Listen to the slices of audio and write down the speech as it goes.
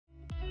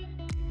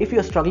If you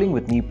are struggling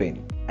with knee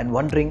pain and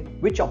wondering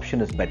which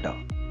option is better,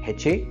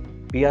 HA,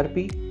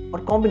 PRP or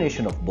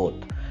combination of both,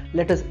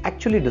 let us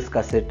actually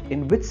discuss it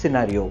in which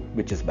scenario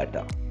which is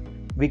better.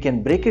 We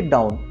can break it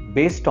down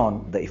based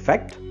on the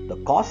effect, the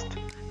cost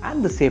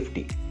and the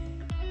safety.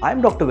 I am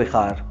Dr.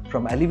 Vikhar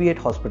from Alleviate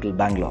Hospital,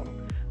 Bangalore,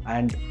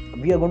 and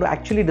we are going to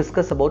actually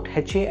discuss about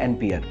HA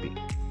and PRP.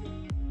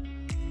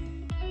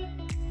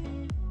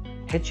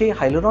 HA,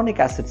 hyaluronic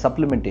acid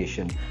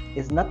supplementation,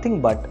 is nothing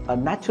but a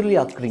naturally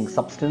occurring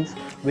substance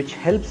which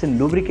helps in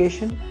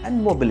lubrication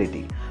and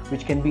mobility,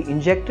 which can be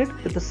injected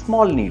with a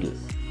small needle.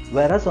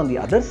 Whereas on the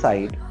other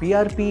side,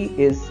 PRP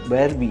is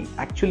where we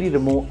actually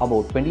remove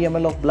about 20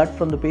 ml of blood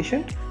from the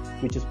patient,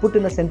 which is put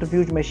in a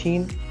centrifuge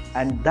machine,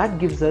 and that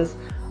gives us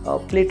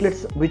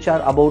platelets which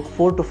are about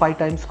 4 to 5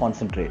 times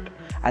concentrate,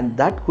 and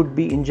that could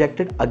be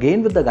injected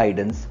again with the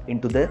guidance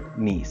into the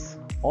knees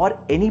or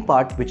any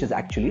part which is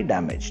actually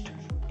damaged.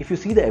 If you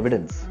see the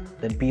evidence,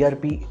 then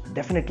PRP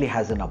definitely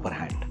has an upper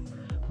hand.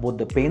 Both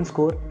the pain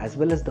score as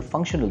well as the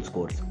functional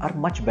scores are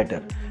much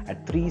better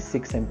at 3,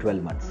 6 and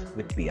 12 months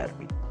with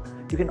PRP.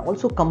 You can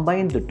also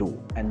combine the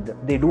two, and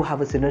they do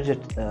have a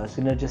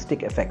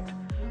synergistic effect,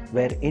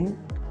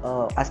 wherein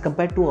as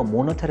compared to a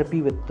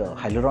monotherapy with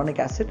hyaluronic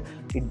acid,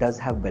 it does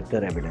have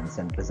better evidence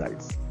and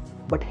results.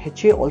 But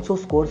HA also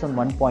scores on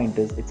one point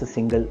is it's a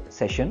single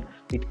session.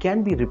 It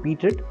can be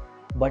repeated,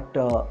 but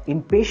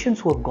in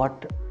patients who have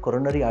got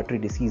coronary artery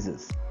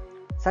diseases,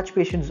 such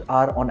patients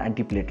are on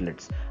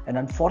antiplatelets, and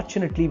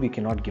unfortunately we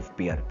cannot give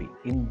PRP.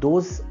 In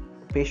those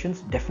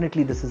patients,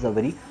 definitely this is a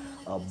very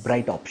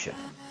bright option.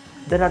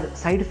 There are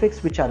side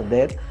effects which are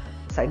there.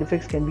 Side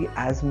effects can be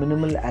as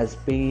minimal as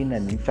pain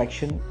and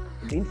infection.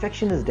 The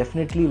infection is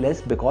definitely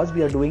less because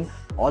we are doing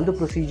all the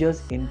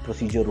procedures in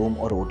procedure room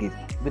or OT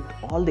with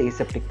all the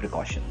aseptic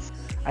precautions.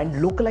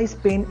 And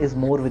localized pain is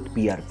more with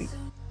PRP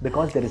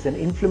because there is an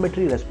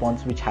inflammatory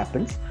response which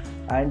happens,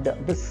 and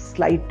the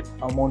slight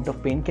amount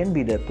of pain can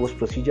be there post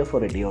procedure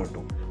for a day or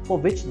two, for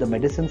which the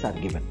medicines are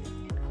given.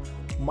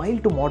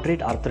 Mild to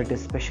moderate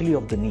arthritis, especially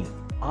of the knee,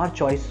 our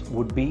choice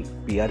would be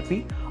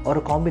PRP or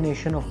a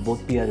combination of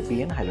both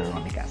PRP and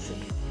hyaluronic acid.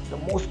 The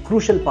most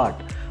crucial part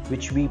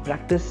which we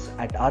practice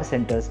at our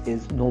centers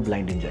is no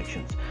blind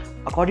injections.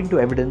 According to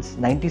evidence,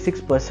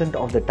 96%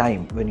 of the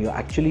time when you're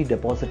actually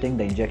depositing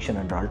the injection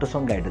under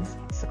ultrasound guidance,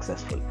 it's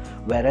successful.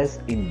 Whereas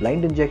in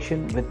blind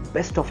injection with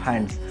best of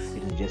hands,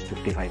 it is just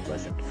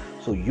 55%.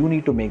 So you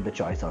need to make the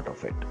choice out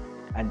of it.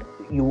 And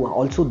you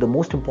also, the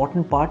most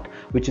important part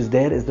which is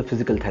there is the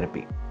physical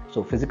therapy.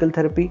 So physical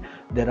therapy,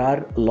 there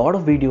are a lot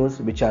of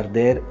videos which are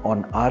there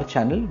on our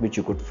channel which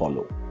you could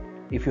follow.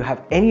 If you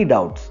have any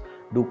doubts,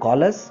 do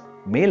call us,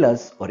 mail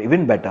us, or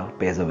even better,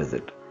 pay us a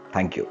visit.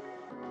 Thank you.